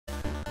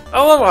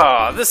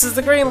Aloha! This is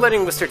the Green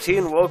Lighting Mr. T,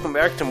 and welcome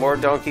back to more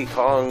Donkey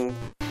Kong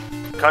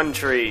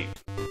Country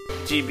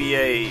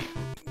GBA.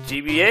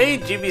 GBA?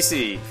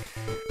 GBC.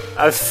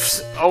 I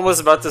was almost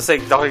about to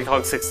say Donkey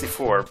Kong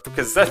 64,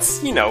 because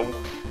that's, you know,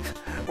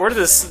 where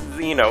this,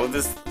 you know,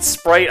 this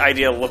sprite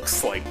idea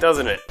looks like,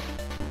 doesn't it?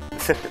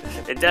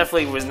 It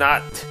definitely was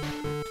not.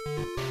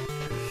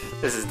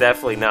 This is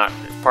definitely not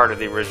part of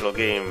the original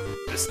game,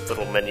 this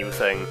little menu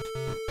thing.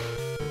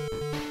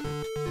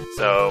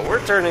 So,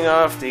 we're turning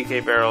off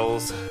DK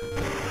barrels.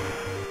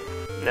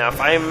 Now, if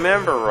I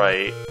remember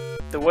right,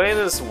 the way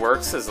this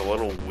works is a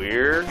little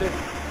weird.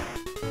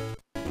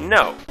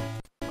 No.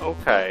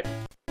 Okay.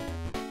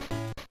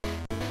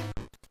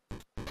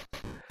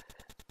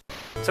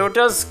 So it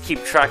does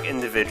keep track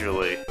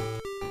individually.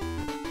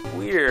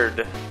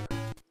 Weird.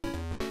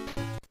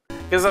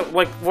 Because,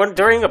 like,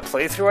 during a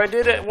playthrough I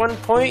did at one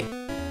point,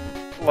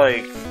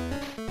 like,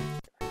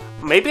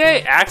 maybe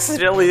I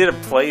accidentally did a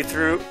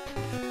playthrough.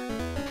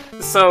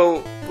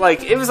 So,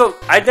 like, it was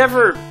I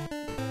didn't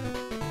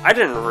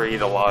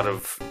read a lot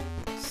of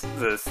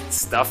the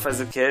stuff as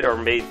a kid, or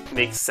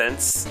make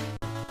sense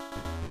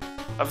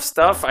of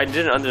stuff. I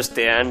didn't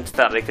understand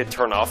that I could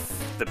turn off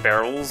the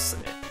barrels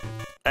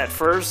at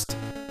first.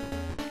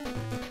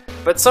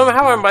 But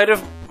somehow I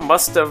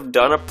must have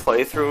done a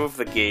playthrough of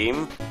the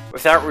game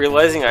without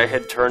realizing I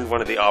had turned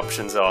one of the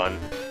options on.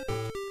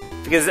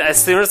 Because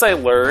as soon as I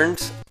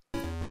learned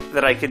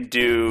that I could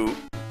do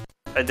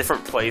a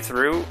different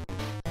playthrough,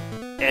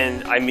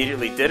 and I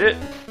immediately did it,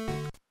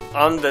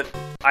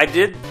 I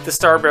did the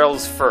star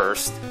barrels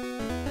first,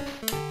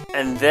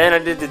 and then I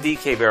did the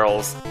DK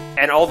barrels,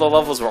 and all the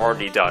levels were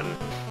already done.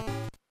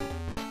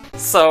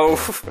 So,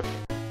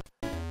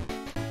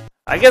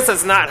 I guess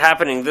that's not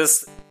happening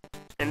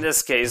in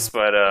this case,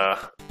 but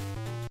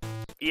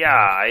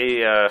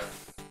yeah,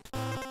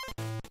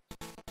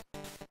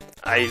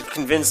 I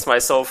convinced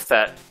myself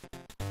that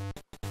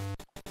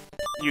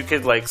you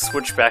could, like,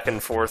 switch back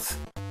and forth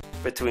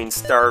between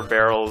star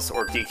barrels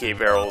or DK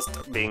barrels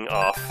being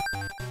off,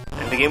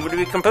 and the game would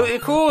be completely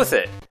cool with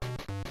it.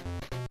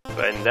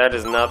 But that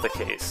is not the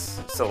case.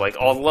 So, like,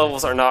 all the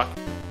levels are not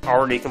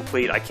already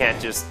complete. I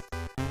can't just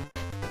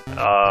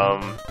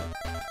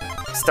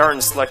start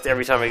and select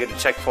every time I get a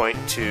checkpoint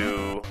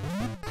to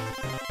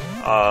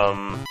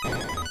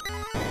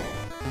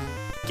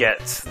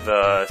get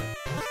the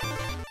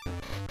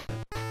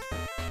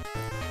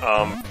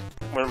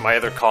my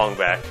other Kong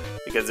back,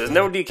 because there's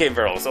no DK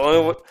barrels.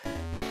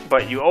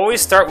 But you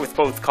always start with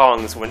both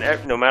Kongs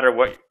no matter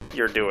what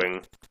you're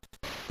doing.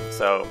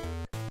 So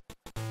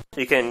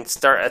you can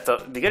start at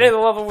the beginning of the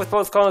level with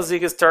both Kongs, you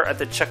can start at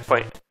the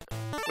checkpoint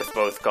with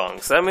both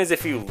Kongs. So that means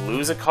if you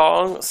lose a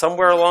Kong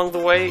somewhere along the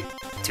way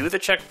to the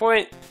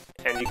checkpoint,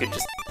 and you could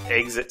just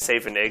exit,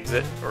 save and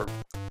exit, or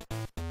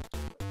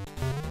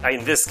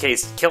in this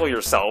case, kill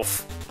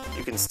yourself,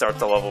 you can start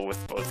the level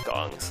with both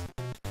Kongs.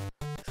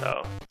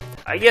 So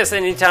I guess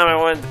anytime I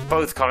want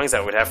both Kongs,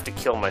 I would have to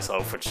kill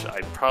myself, which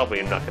I probably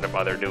am not going to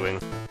bother doing.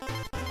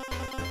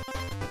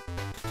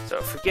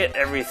 So forget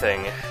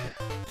everything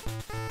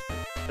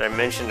that I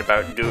mentioned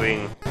about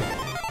doing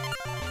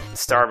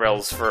star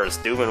barrels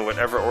first. Do them in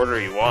whatever order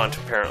you want,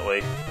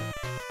 apparently.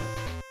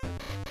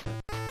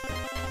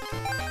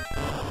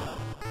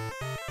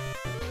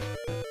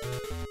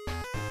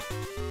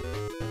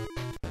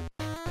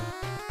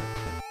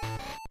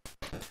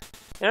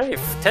 You know, you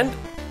tend...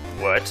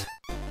 What?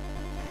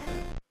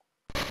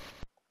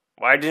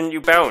 Why didn't you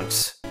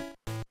bounce?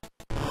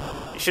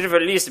 You should have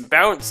at least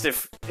bounced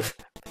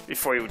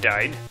before you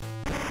died.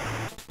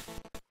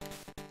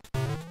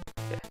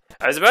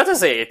 I was about to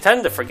say, I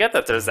tend to forget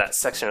that there's that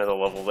section of the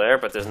level there,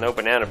 but there's no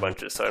banana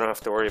bunches, so I don't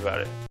have to worry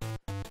about it.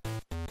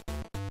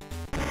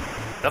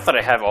 Not that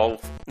I have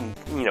all,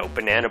 you know,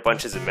 banana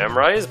bunches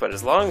memorized, but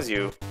as long as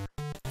you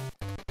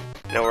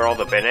know where all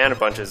the banana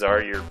bunches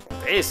are, you're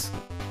basically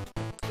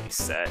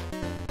set.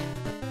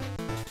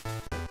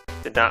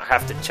 Did not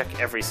have to check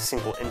every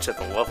single inch of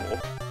the level.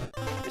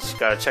 Just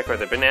gotta check where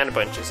the banana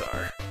bunches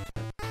are.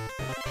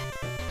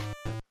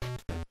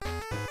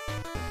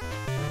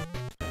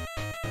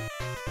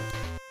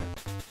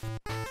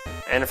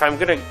 And if I'm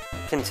gonna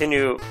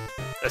continue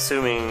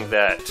assuming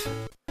that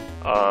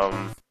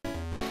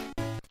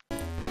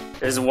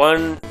there's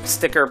one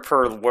sticker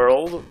per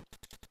world,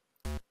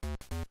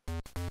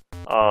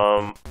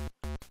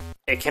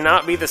 it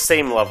cannot be the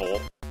same level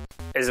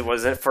as it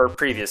was for a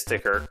previous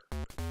sticker.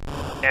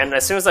 And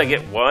as soon as I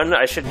get one,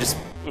 I should just,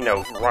 you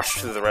know,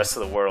 rush through the rest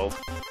of the world.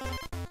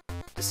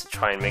 Just to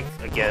try and make,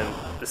 again,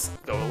 this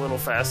go a little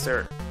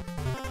faster.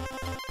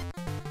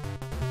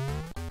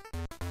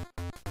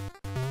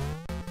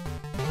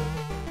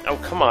 Oh,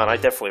 come on, I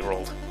definitely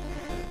rolled.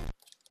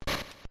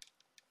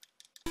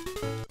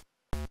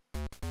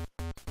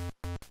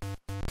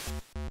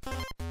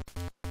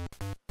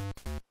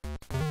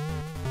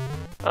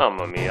 Oh,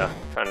 Mamma Mia.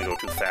 Trying to go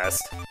too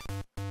fast.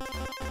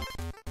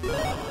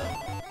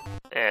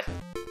 Eh.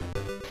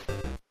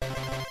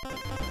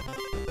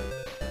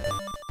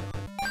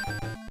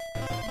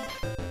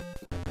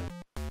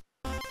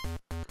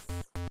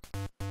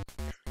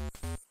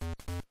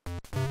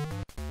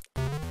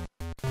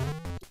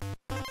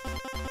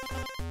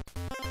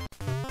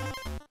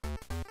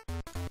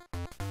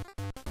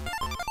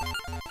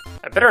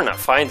 I better not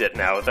find it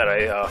now that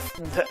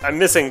I'm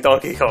missing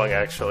Donkey Kong,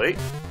 actually.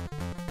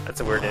 That's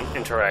a weird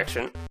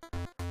interaction.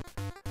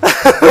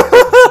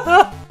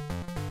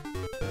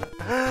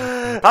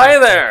 Hi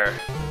there!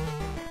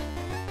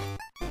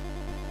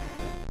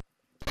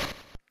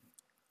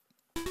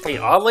 Hey,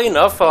 oddly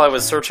enough, while I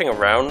was searching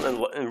around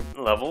in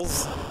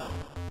levels,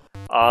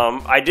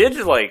 I did,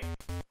 like,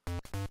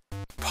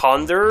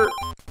 ponder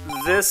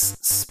this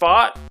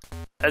spot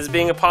as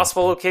being a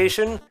possible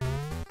location.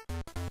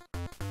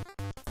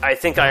 I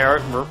think I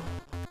are,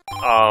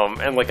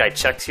 and like I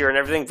checked here and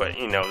everything, but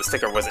you know, the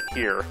sticker wasn't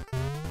here.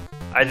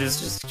 I was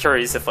just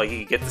curious if like you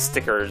could get the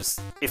stickers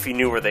if you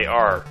knew where they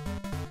are,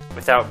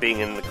 without being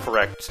in the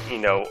correct, you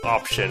know,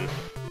 option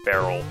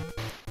barrel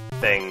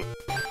thing.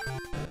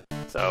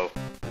 So,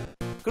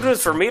 good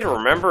news for me to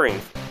remembering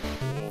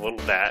a little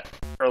that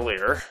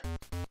earlier.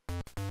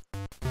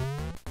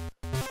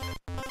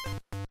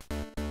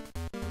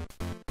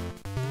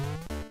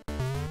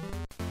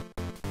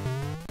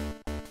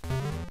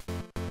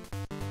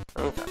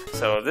 Okay,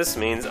 so this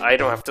means I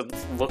don't have to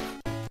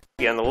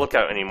be on the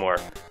lookout anymore.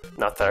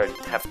 Not that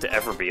I'd have to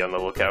ever be on the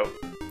lookout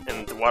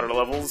in the water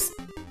levels.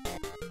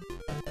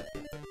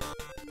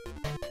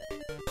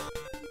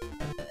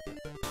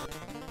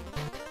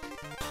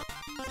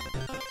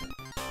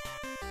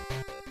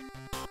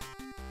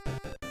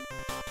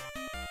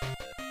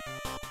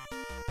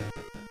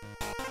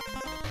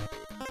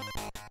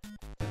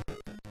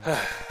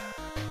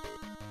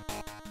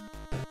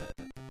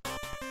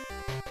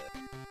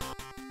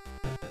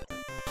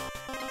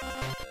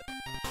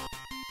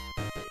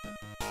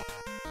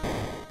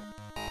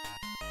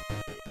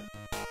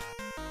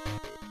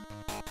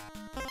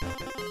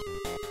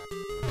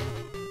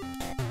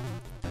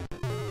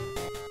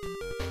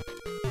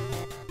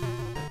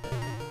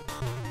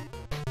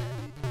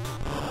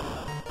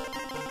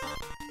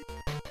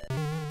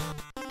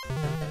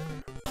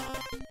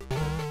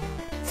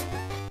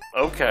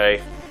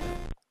 Okay.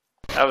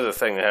 That was a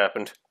thing that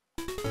happened.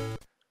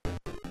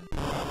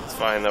 It's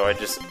fine though, I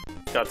just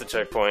got the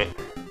checkpoint.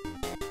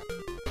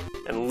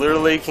 And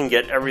literally can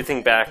get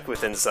everything back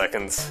within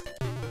seconds.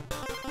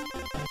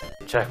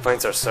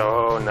 Checkpoints are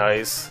so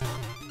nice.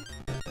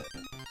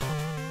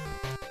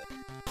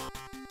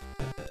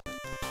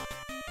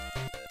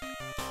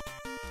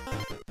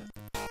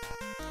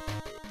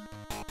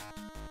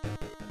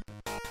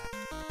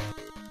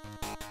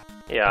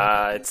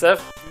 Yeah, it's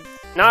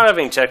not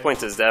having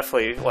checkpoints is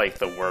definitely, like,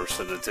 the worst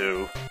of the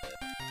two,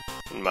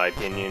 in my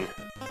opinion.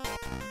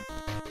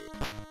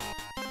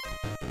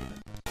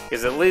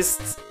 Because at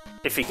least,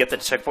 if you get the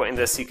checkpoint in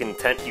this, you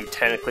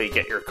technically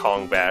get your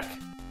Kong back.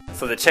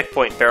 So the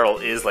checkpoint barrel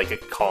is like a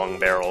Kong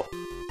barrel.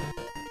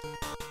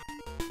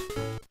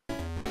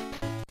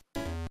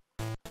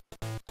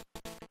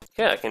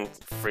 Yeah, I can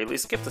freely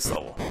skip this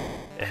level.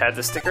 It had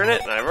the sticker in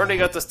it, and I've already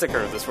got the sticker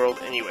of this world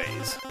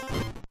anyways.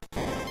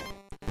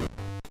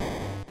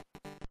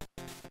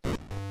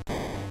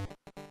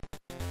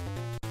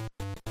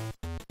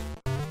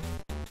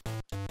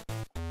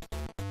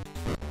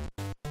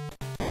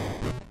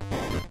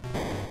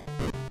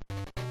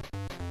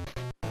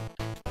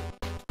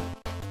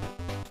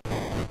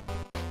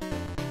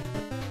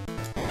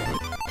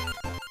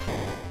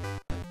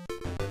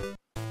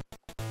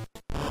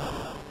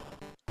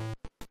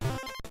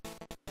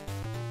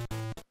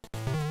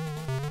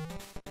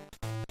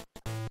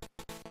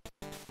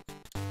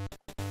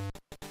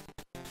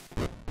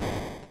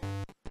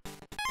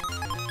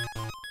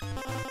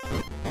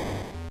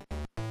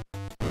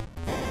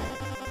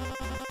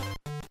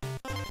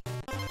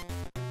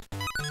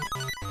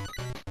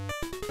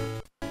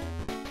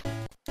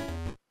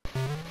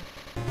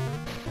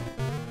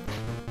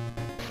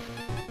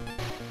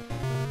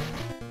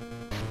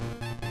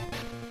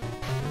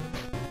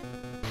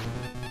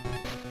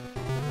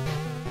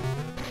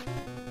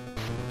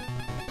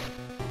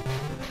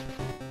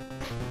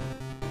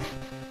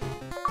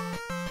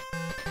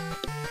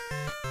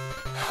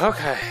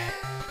 Okay.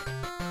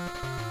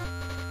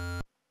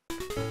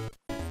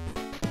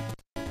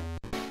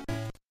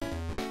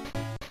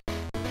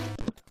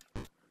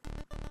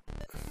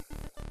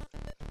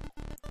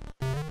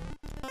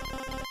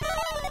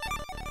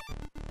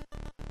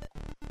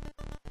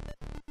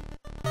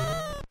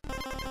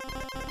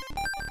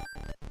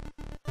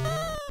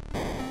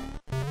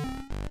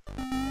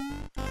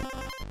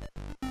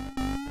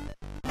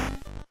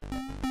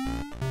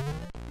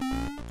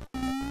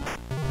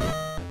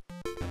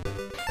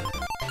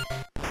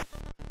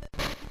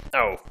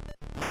 Oh,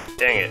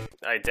 dang it.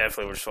 I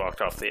definitely would just walked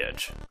off the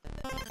edge.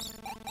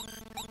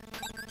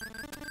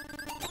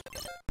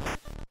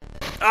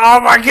 Oh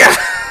my god!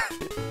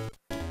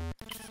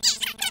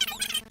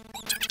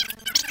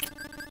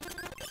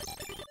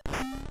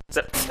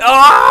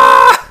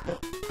 Ah!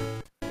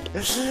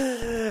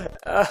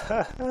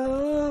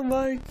 Oh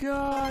my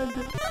god.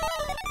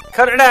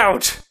 Cut it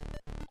out!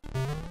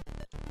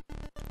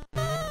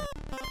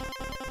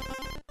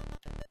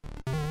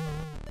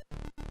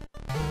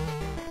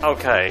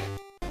 Okay.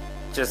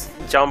 Just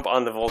jump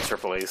on the vulture,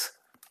 please.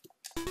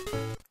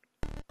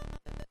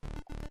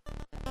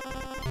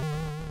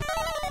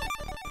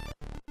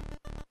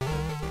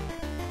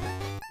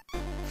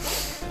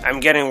 I'm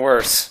getting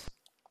worse.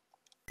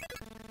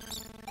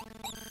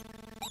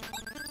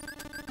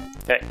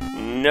 Okay,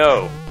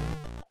 no.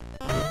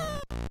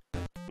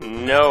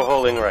 No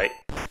holding right.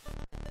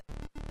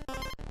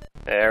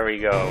 There we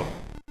go.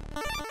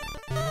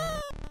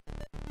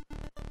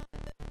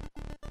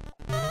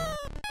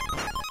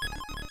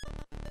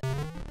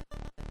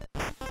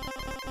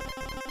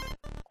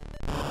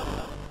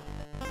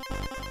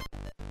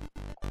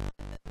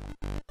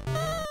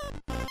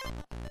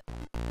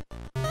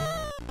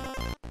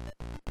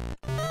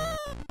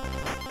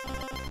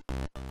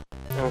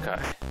 Okay.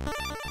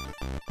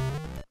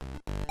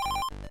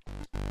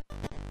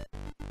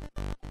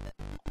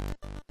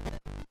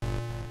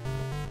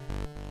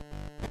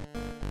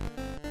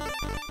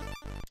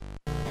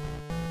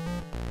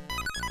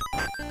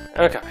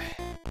 Okay.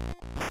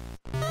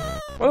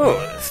 Ooh,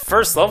 this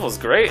first level's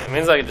great. It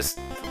means I can just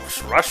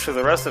rush through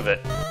the rest of it.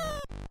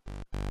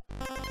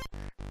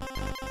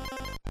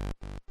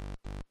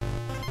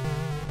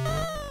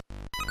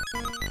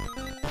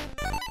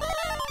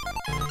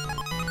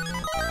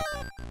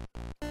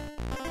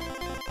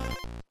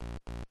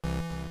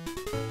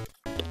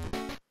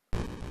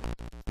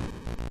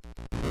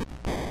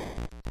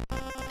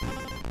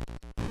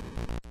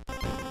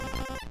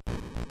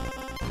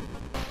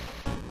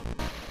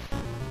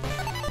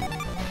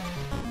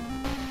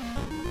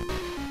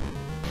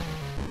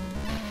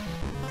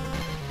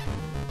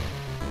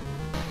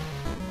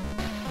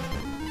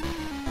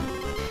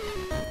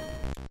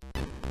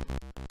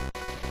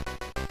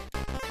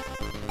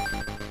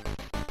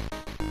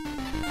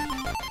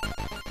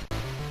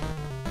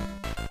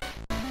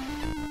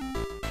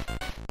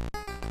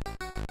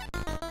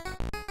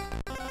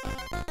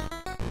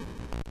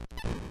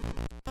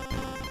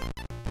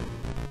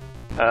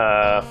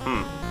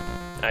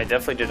 I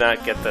definitely did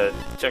not get the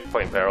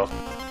checkpoint barrel.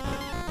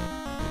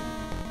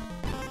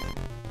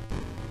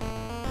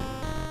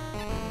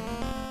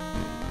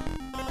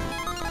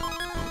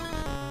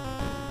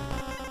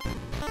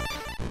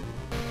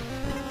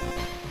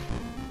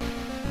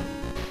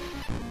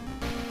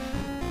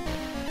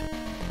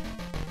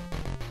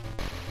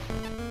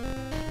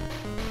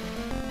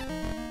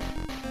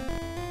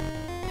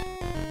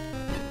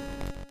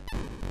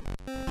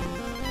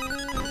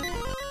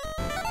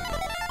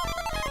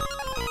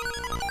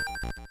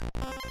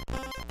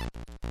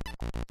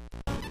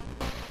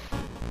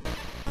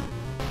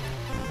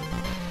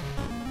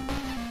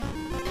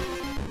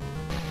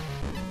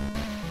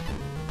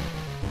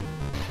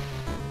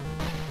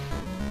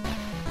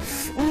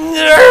 No,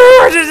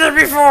 I did that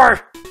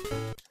before!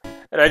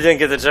 And I didn't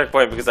get the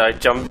checkpoint because I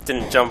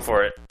didn't jump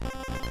for it.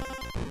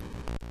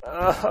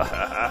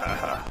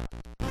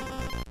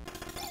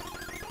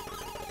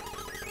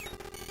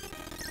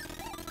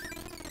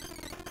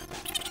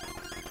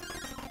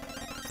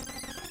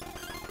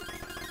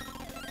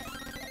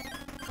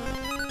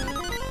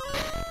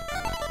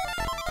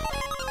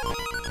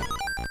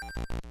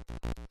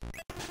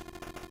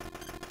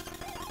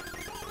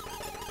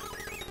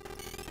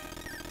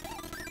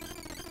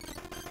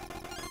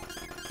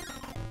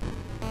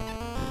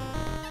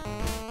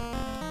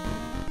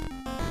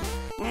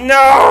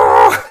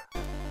 No!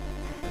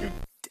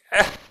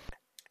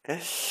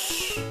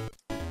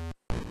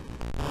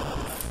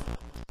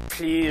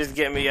 Please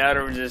get me out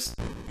of this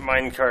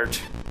minecart.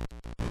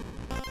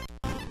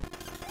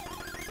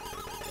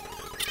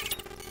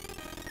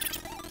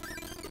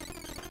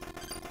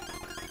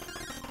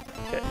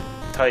 Okay,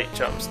 tight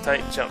jumps,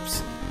 tight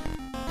jumps.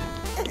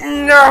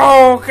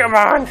 No, come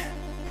on!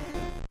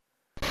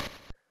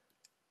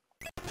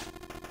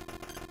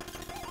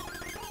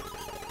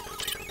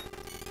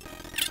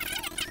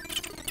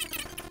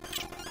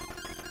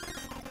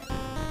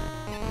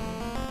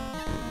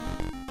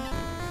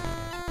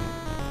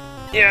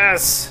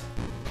 Yes!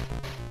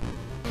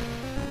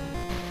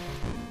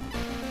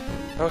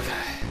 Okay.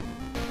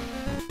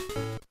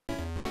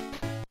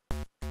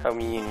 How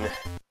mean.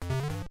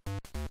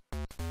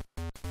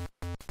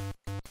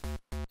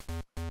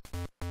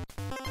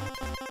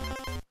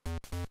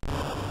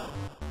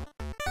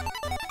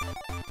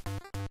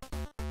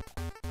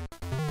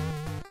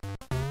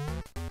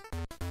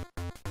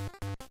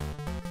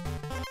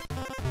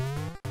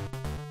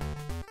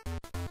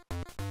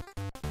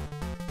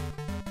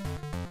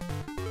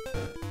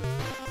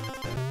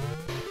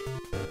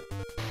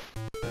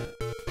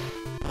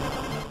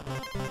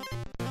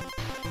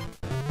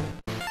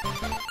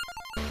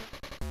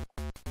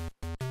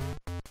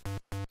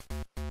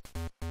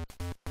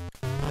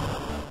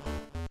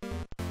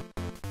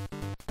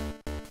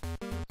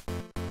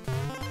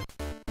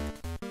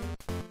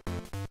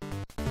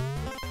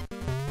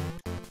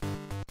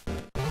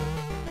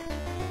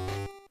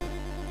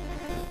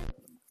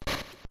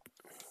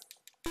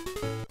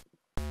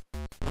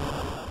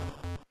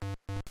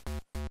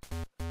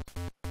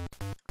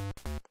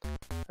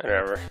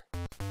 Whatever.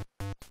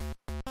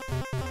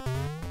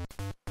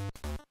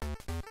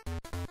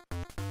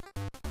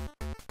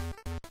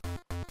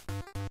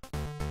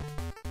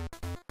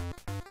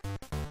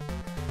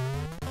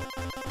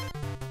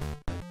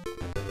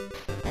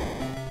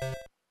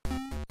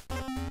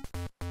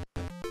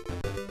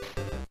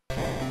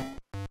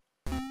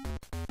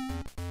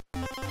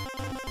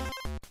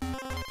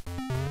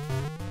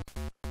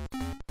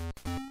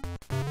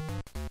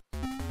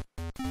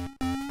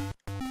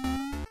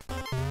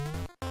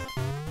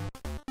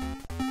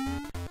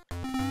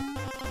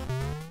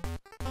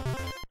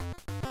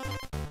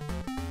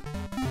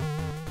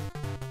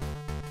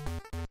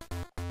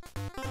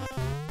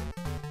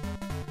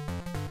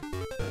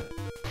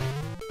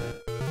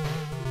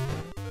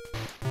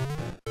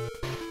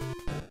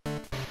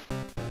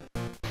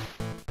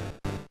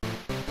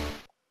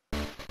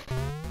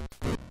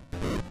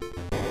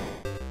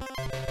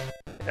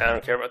 I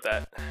don't care about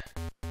that.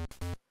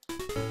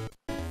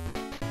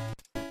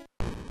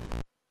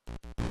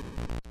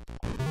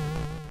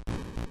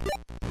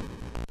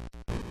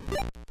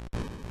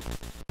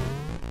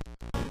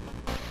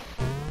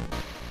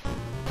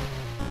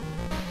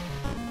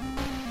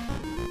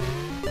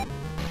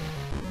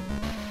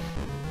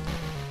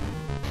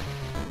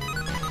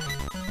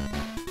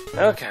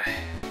 Okay.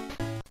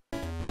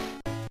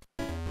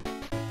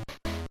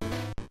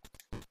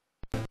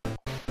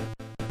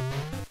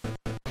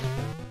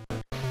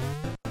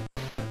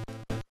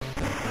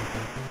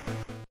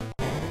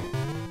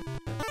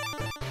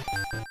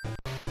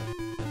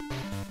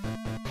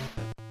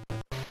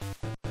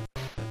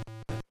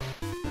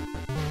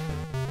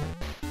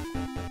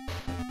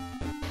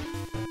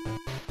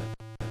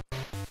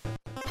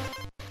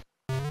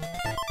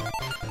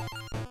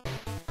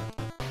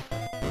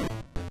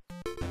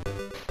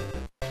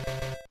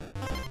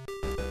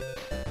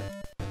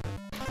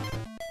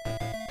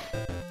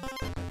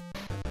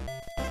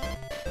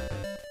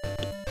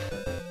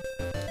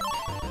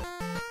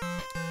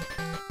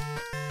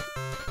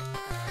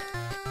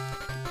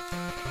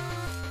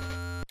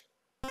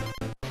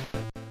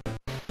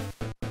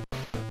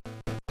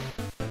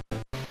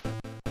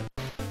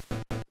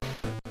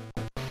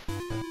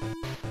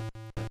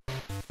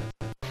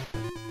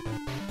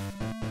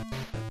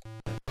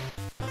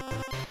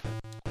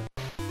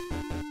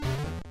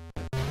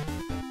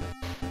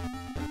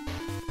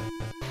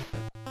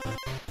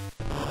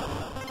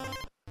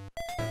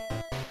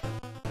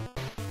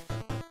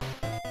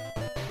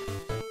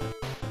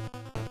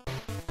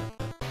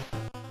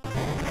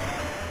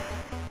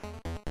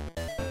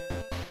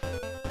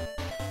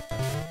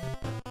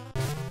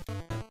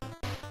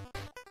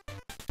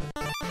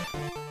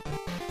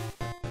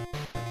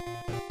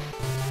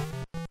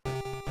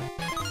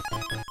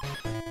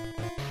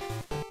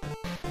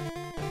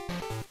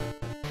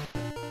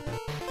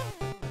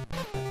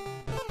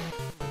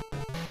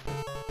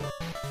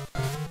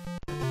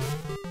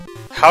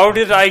 How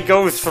did I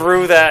go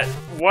through that?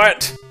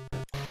 What?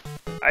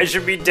 I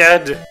should be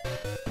dead.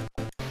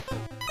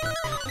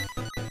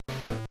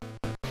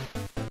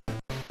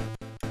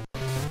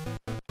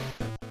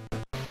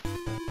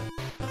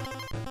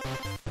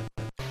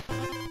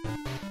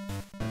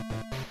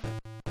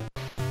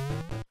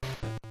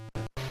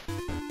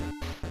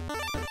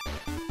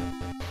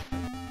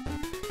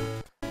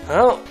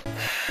 Well,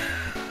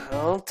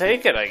 I'll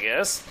take it, I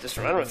guess. Just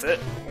run with it,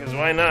 because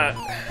why not?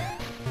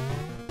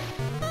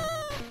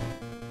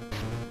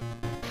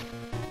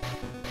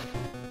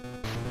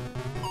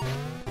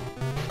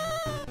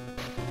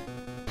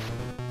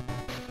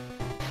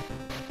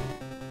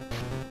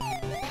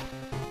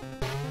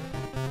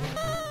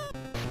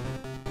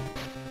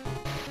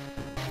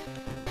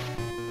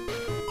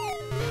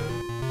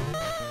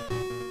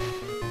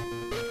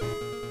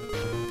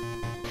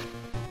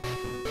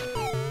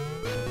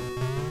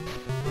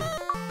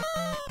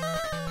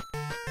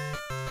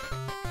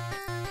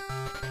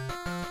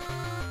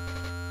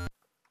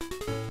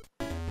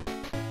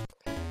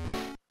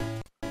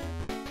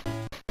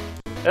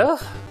 Well,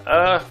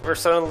 we're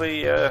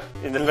suddenly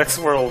in the next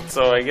world,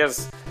 so I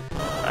guess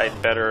I'd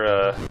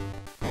better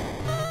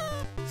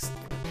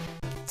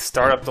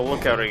start up the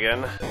lookout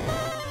again.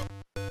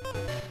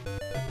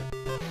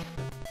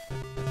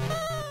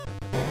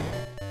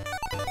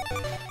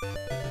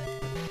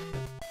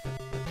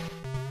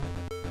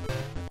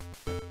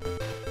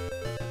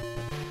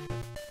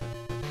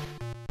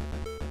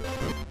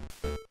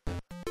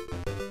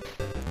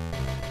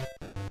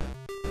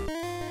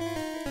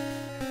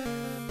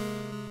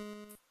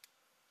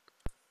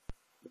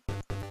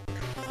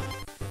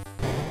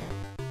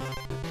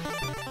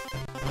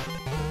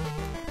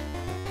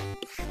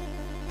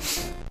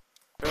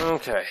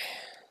 Okay.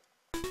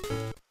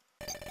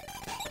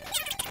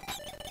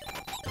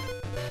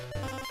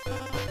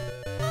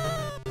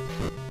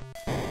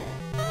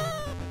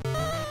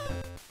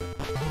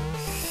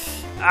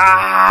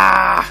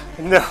 Ah!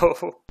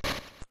 No!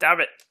 Stop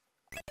it!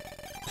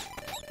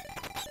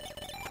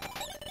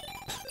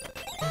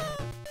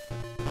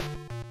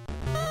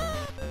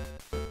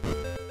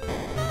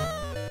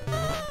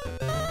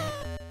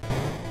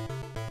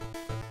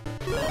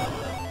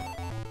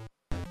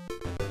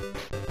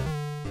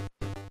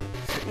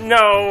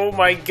 No,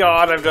 my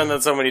god, I've done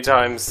that so many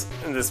times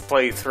in this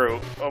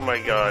playthrough. Oh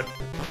my god.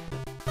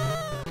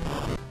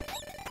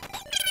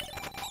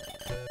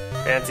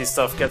 Fancy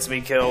stuff gets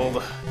me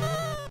killed.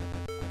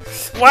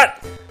 What?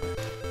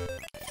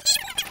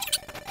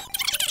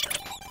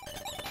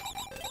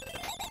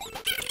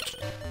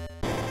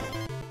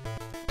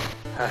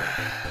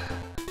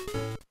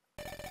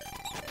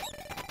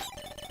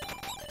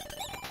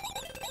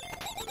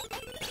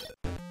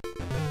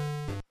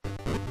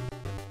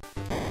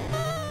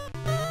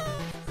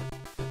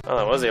 Well,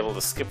 I was able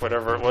to skip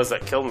whatever it was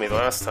that killed me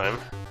last time.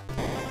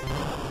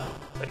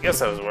 I guess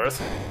that was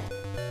worth.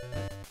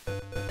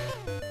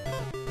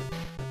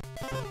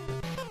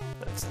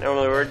 That's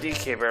normally where a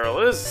DK barrel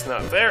is. It's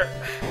not there.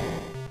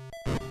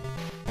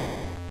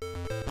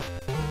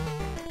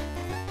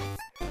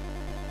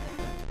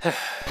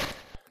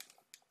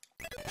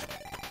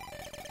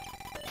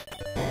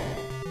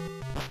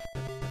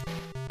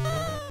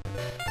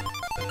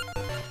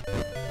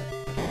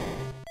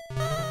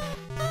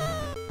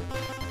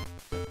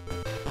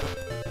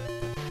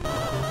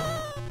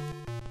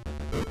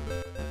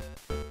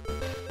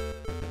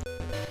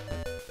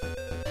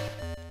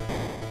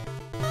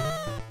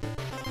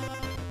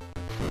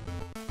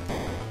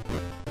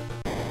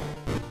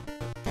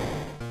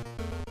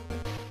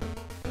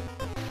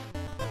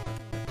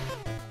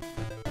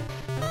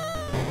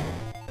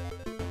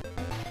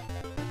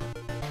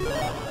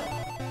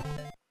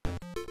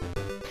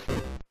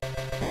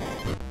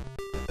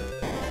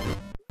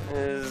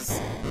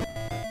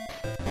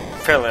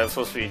 Apparently I'm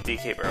supposed to be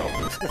DK Barrel.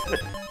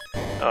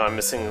 Oh, I'm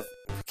missing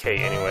K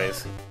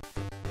anyways.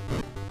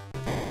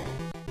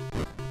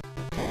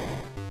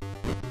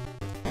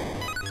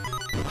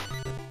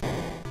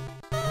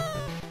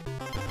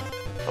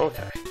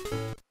 Okay.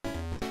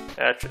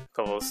 That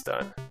level is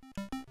done.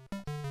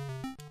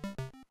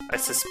 I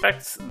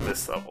suspect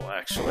this level,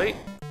 actually.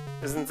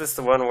 Isn't this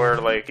the one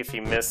where, like, if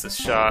you miss a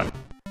shot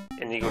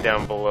and you go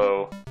down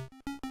below...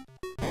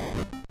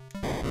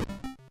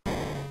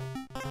 Okay.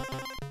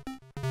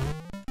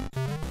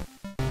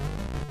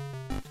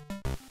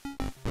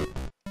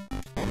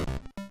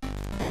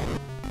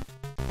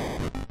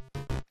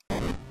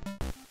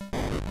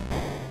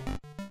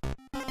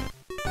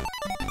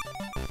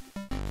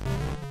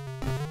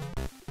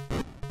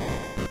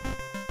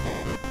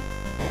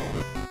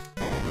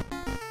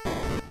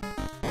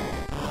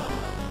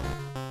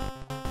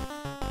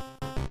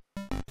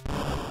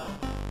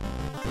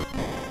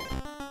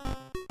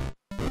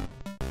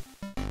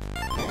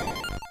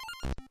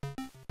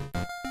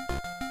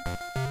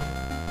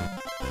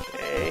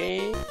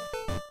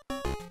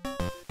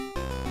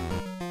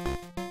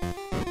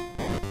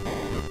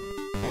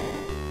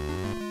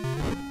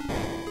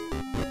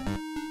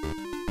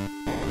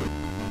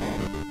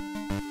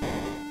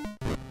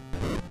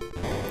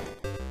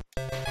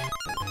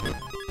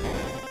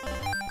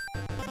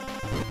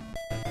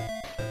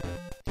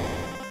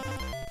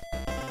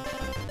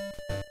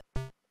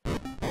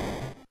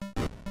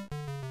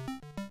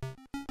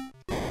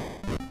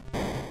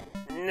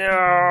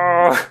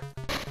 No!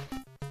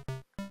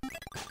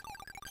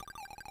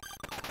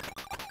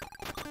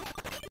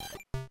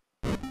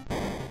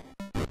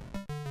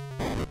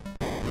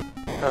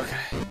 Okay.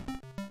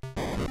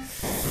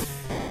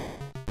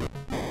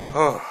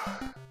 Oh.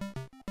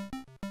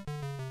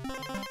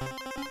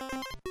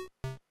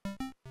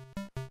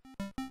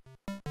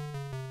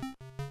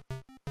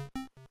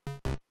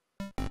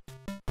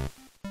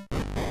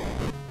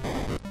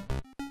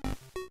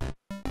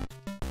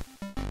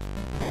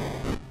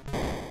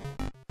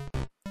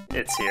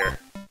 It's here.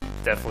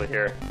 Definitely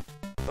here.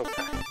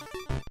 Okay.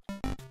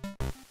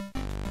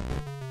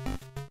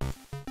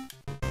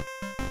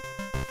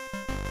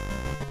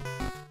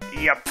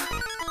 Yep.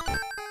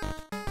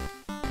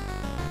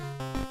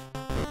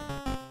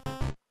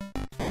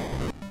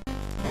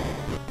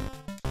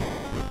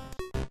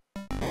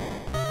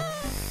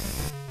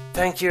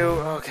 Thank you.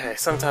 Okay,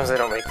 sometimes I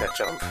don't make that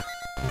jump.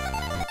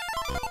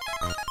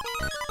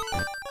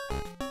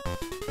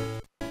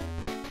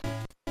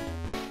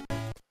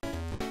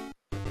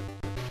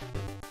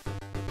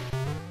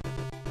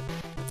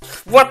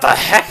 What the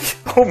heck?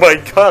 Oh my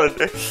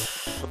god.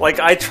 Like,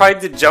 I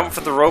tried to jump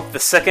for the rope the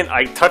second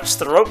I touched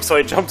the rope, so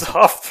I jumped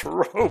off the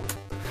rope.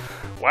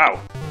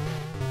 Wow.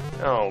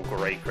 Oh,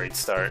 great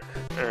start.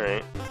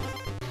 Alright.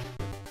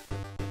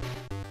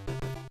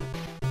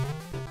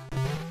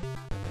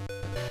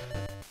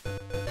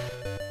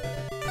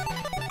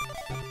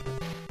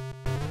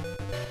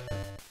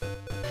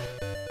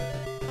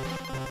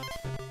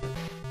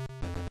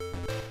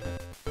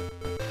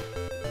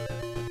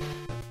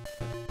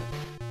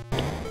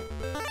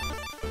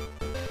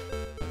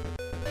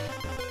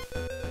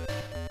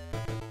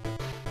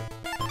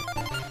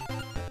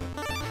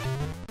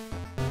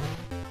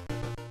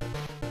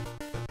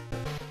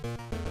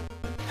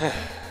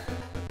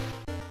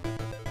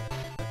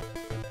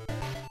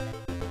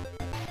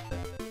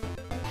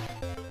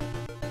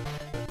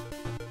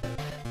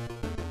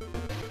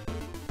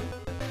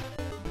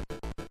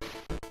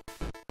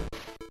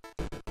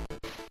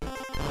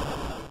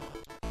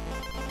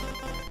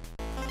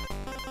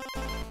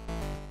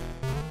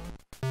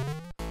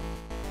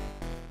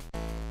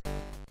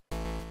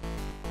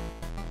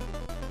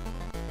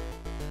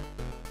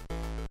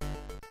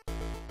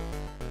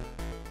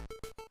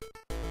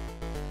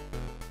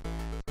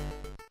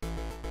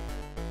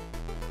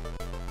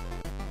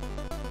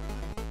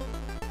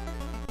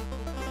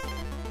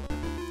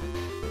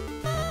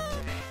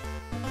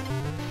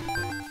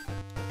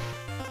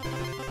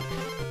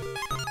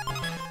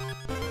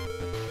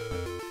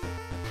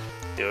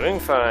 Doing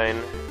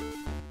fine.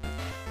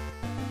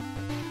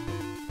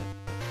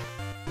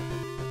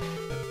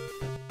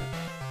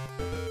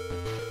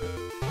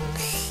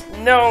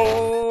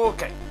 No!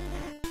 Okay.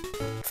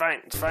 Fine,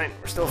 it's fine.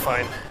 We're still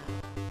fine.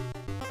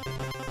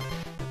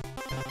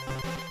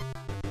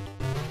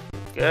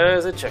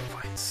 Guys at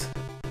checkpoints.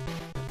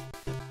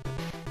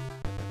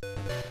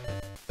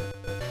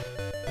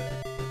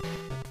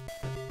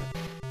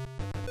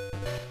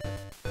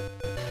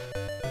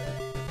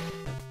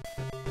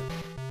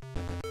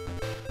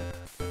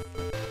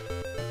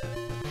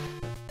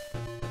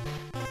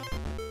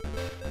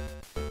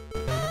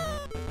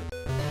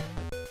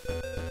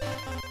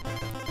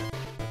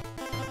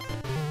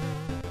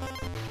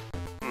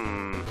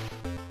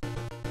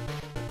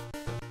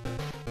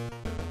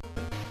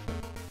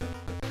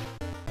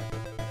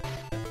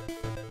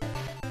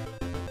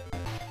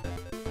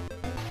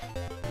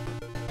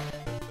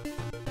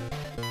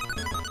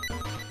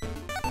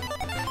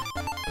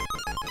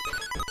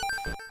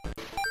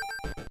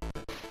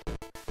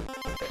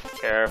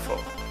 Careful.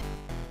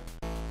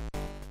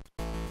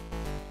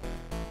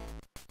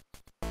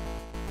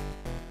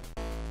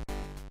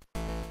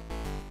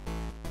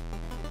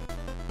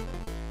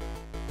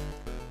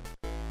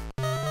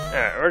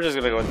 Alright, we're just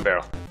gonna go in the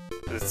barrel.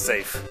 It's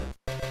safe.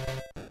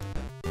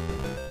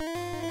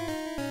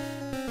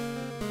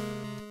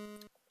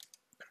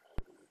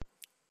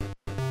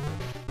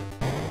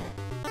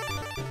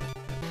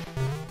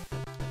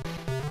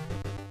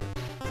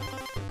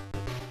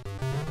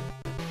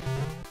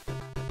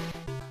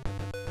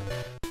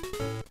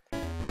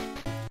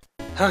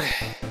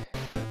 Okay.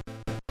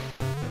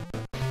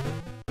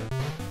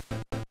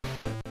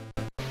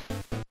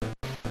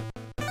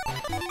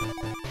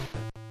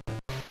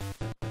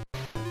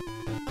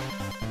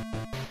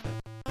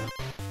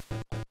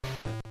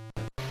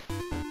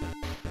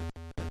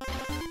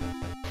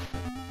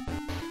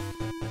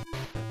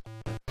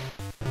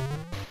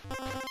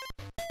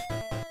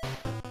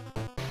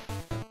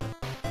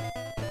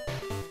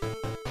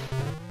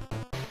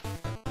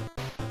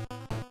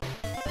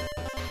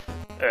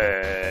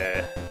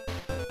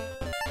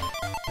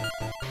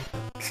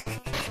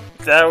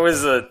 That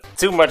was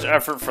too much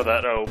effort for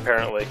that O,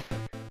 apparently.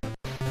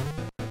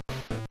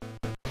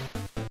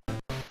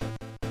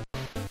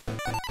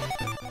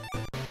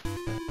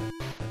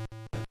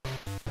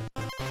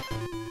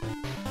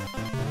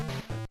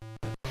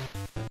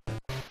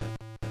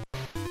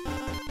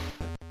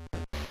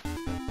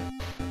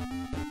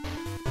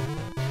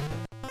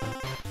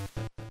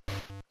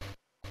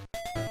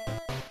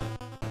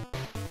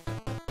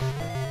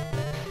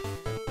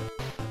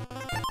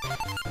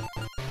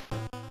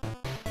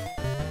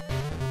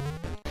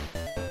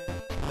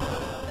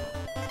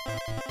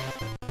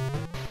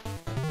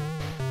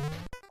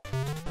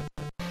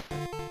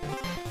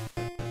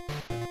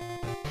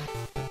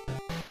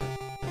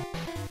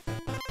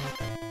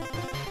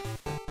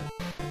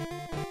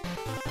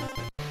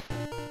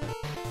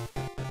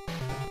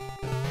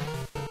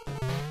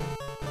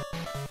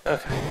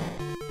 Okay.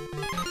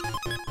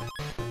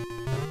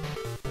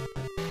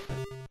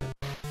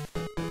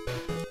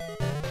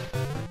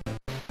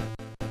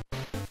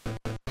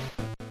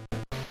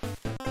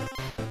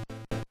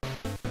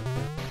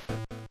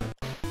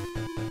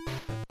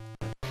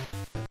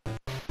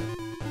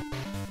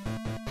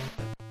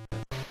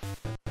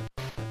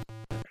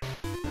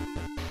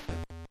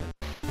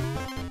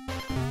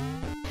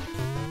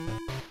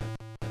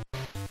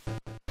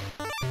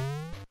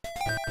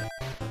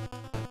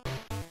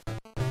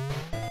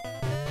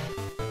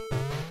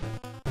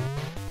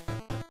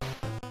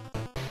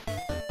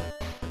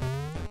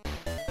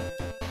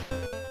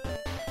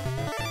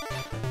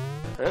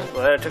 Well,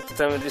 glad I took the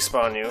time to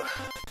despawn you.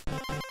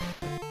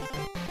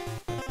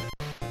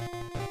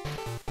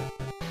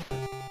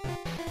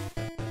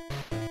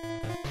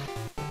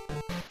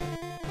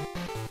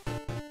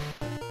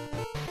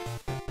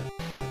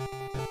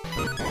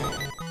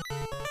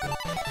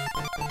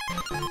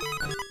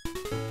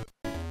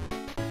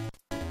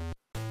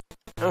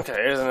 Okay,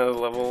 here's another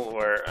level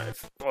where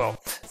well,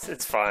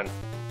 it's fine.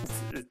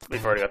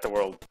 We've already got the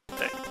world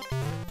thing.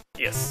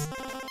 Yes.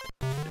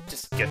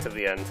 Just get to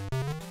the end.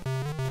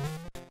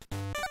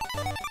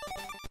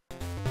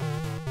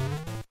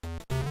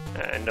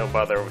 And don't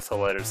bother with the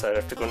lighter side, I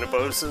have to go into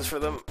bonuses for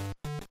them.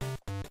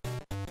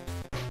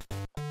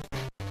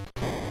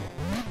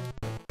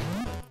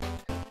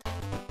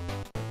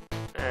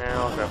 And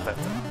I'll grab that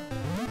though.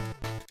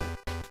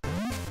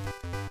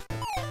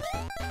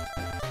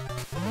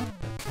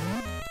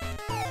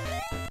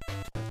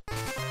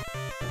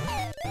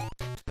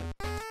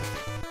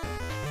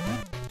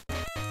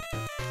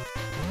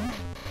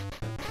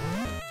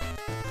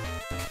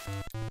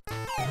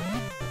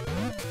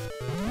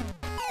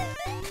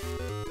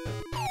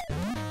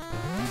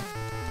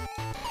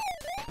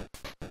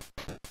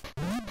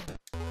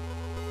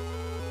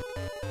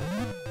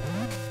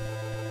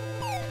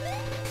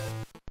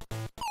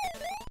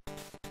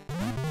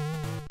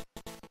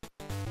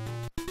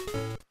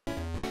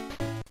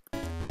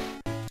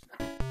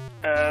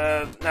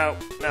 No,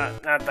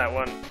 not that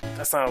one.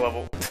 That's not a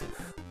level.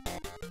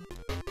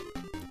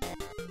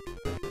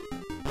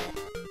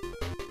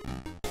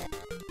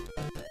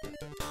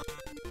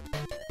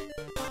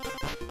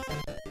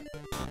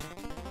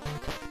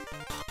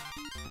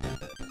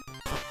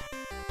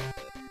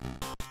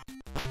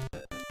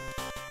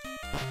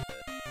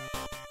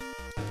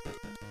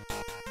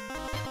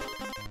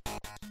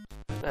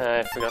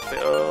 I forgot the...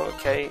 Oh,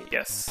 okay,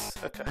 yes,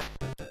 okay.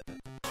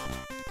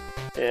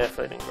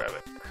 Definitely didn't grab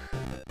it.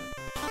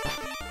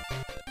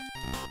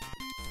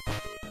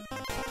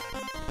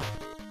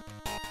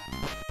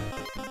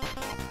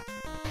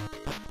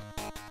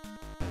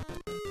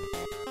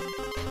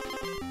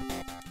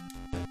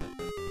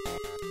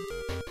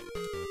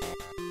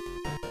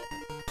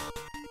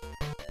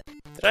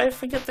 Did I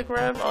forget to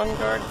grab On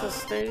Guard this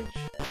stage?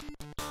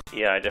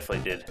 Yeah, I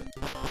definitely did.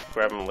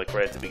 Grab him like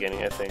right at the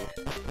beginning, I think.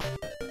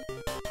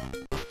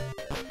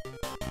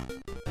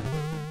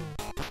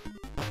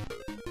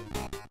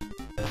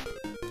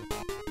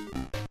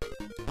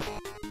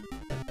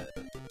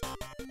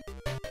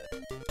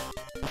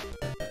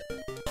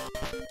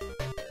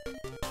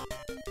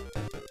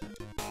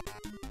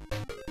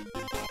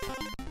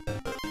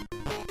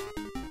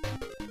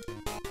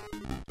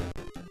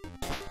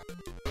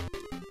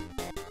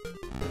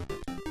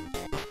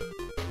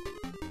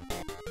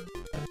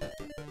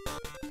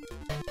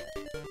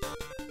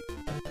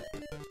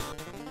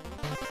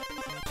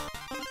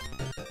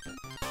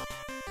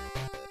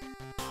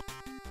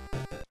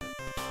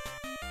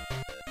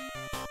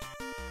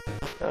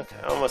 Okay,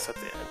 almost at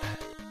the end.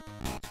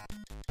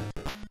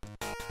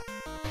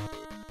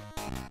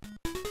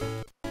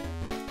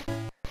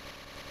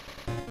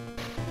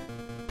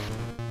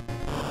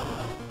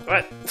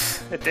 What?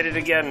 It did it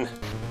again.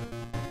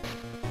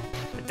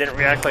 It didn't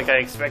react like I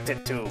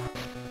expected to. You're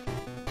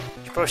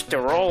supposed to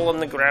roll on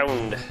the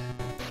ground.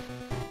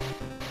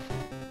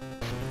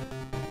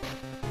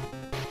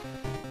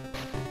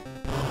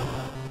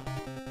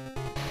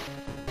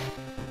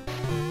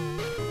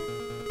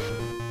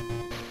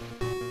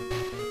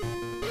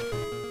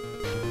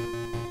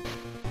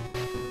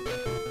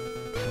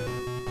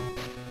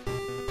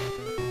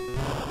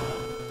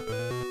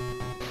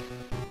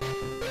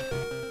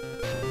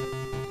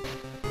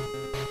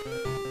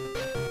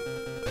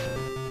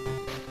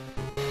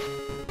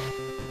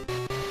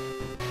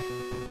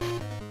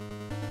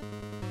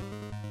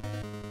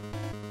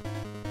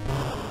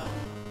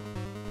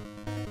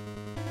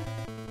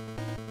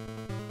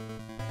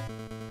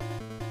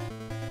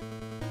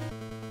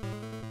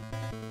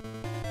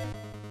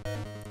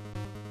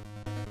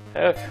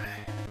 Okay.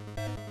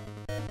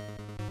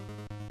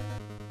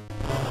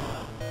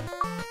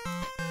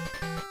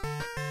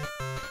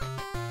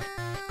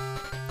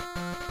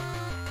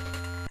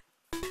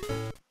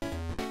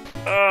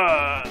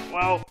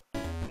 Well,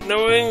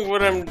 knowing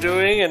what I'm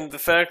doing and the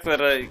fact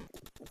that I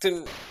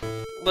didn't,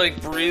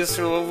 like, breeze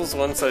through levels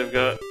once I've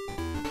got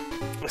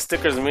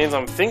stickers means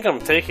I've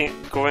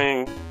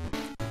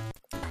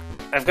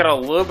got a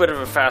little bit of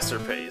a faster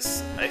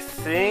pace. I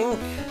think...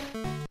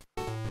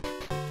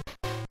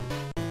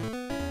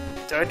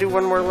 Do I do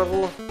one more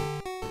level?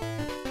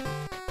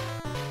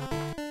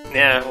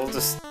 Yeah, we'll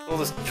just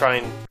try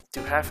and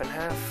do half and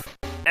half.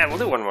 Yeah, we'll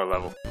do one more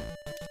level.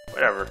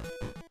 Whatever.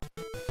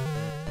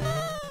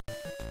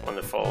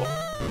 Wonderful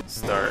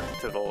start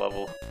to the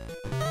level.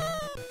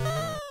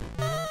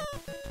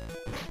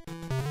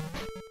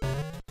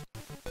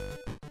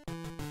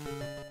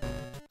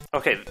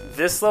 Okay,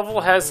 this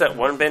level has that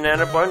one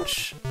banana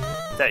bunch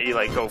that you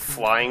like go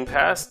flying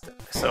past,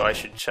 so I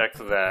should check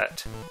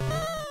that.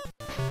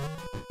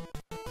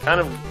 Kind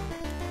of,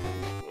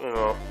 you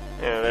know,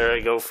 yeah, there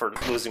I go for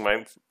losing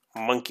my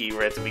monkey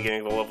right at the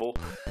beginning of the level.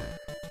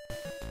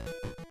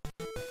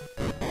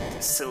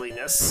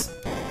 Silliness.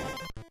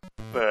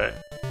 But,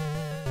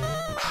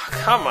 oh,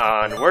 come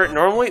on, where it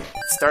normally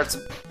starts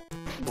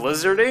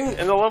blizzarding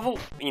in the level,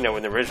 you know,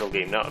 in the original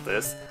game, not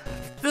this.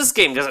 This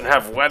game doesn't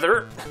have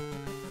weather.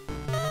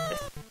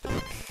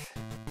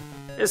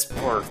 This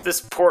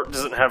port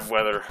doesn't have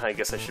weather, I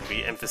guess I should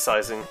be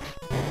emphasizing.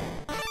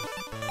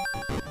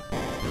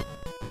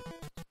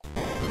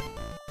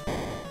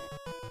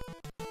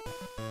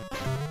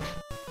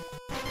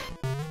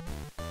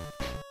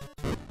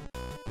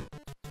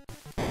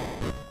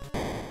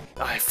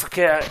 I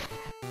forget.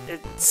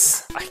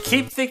 I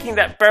keep thinking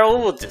that barrel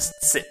will just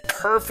sit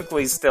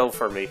perfectly still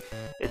for me.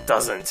 It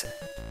doesn't.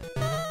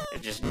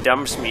 It just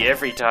dumps me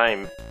every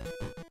time.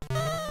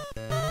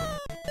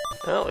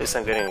 Well, at least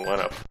I'm getting one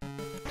up.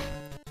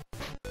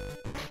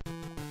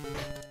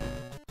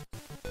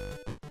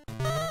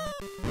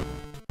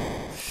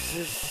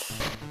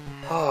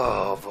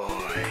 Oh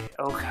boy.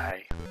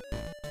 Okay.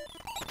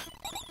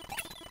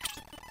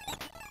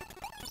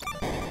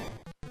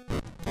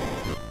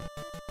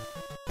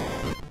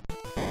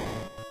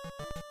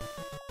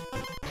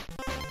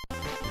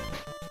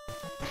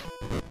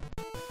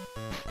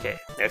 Okay,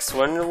 next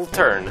one will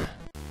turn.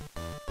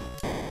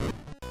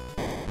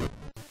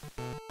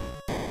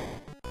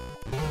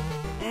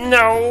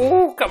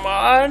 No, come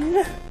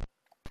on!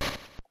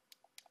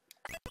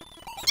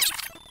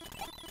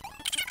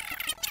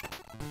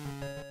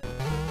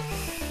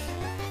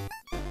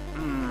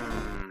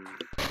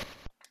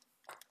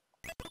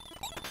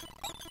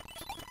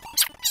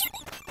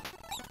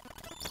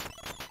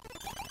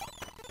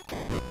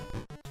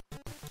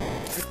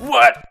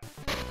 What?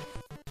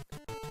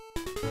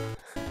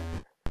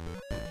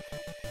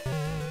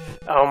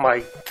 Oh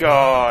my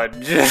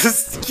god,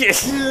 just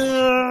get...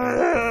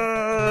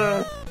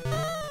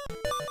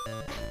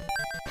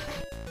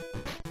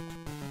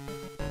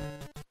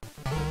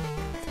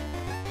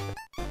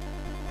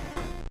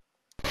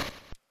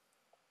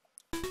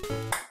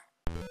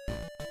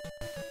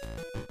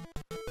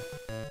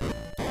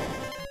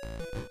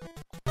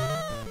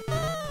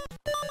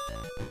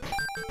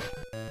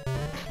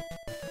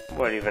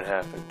 What even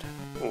happened?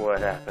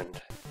 What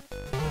happened?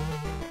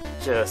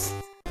 Just...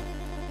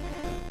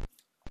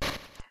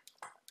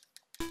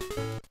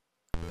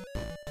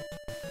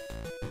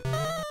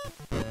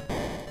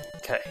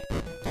 Okay.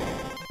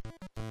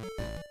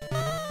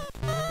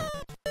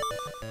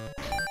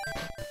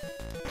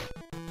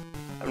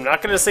 I'm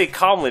not gonna say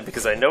calmly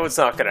because I know it's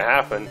not gonna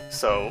happen,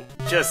 so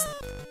just...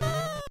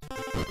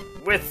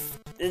 with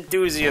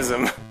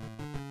enthusiasm.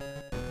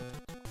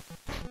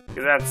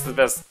 Because that's the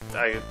best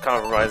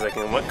compromise I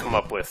can come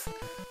up with.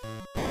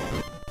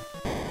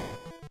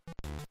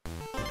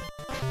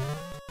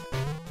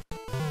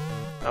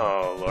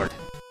 Oh, Lord.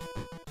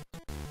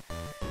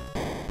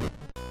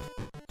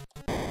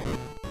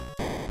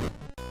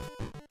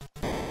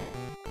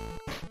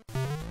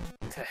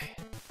 Okay.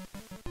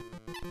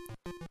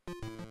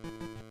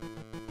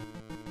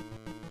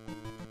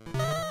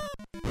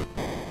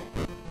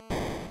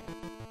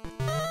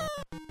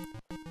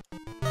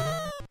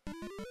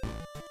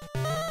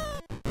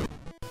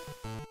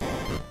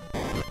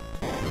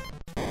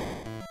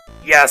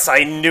 Yes,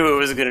 I knew it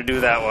was gonna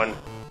do that one.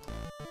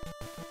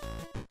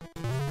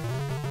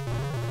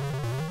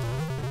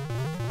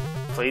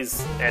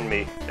 Please end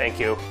me. Thank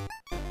you.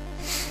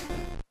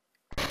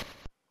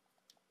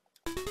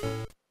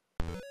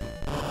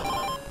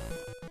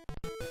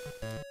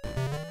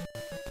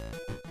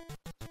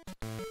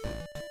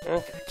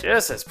 Okay,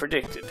 just as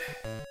predicted.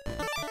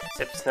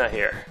 Except it's not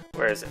here.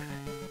 Where is it?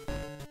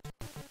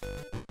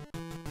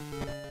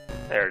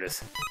 There it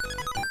is.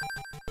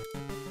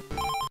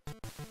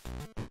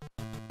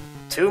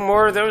 2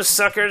 more of those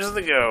suckers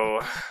to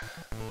go.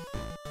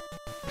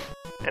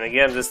 And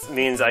again, this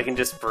means I can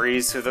just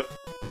breeze through the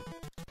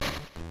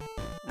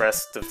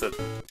rest of the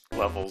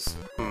levels.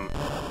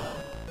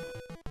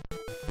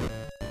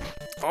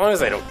 As long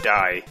as I don't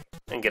die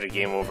and get a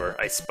game over,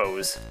 I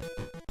suppose.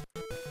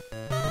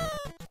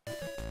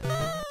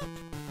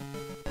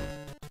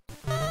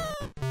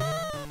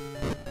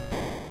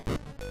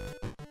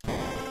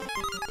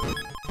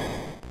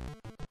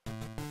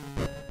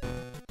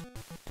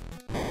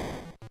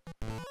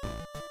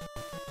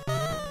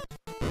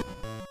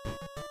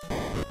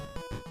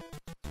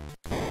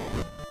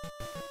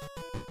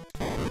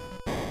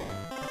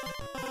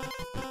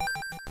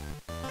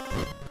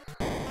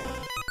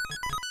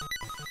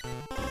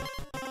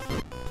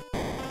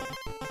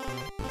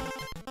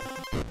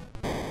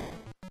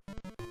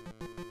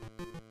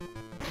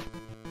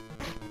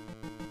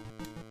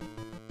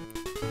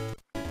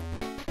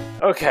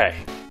 Okay,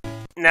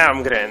 now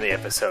I'm gonna end the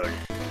episode.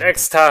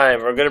 Next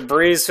time, we're gonna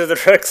breeze through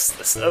the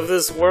rest of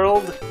this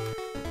world,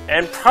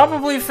 and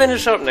probably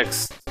finish up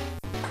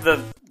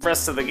the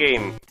rest of the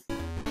game.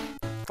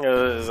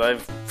 As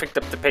I've picked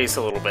up the pace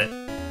a little bit.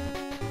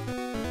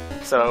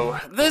 So,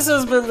 this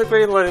has been The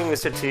Great Learning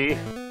Mr. T.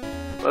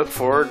 Look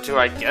forward to,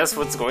 I guess,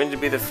 what's going to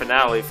be the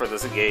finale for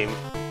this game.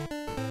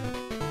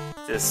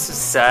 This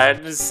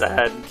sad,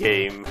 sad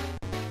game.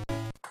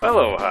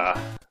 Aloha.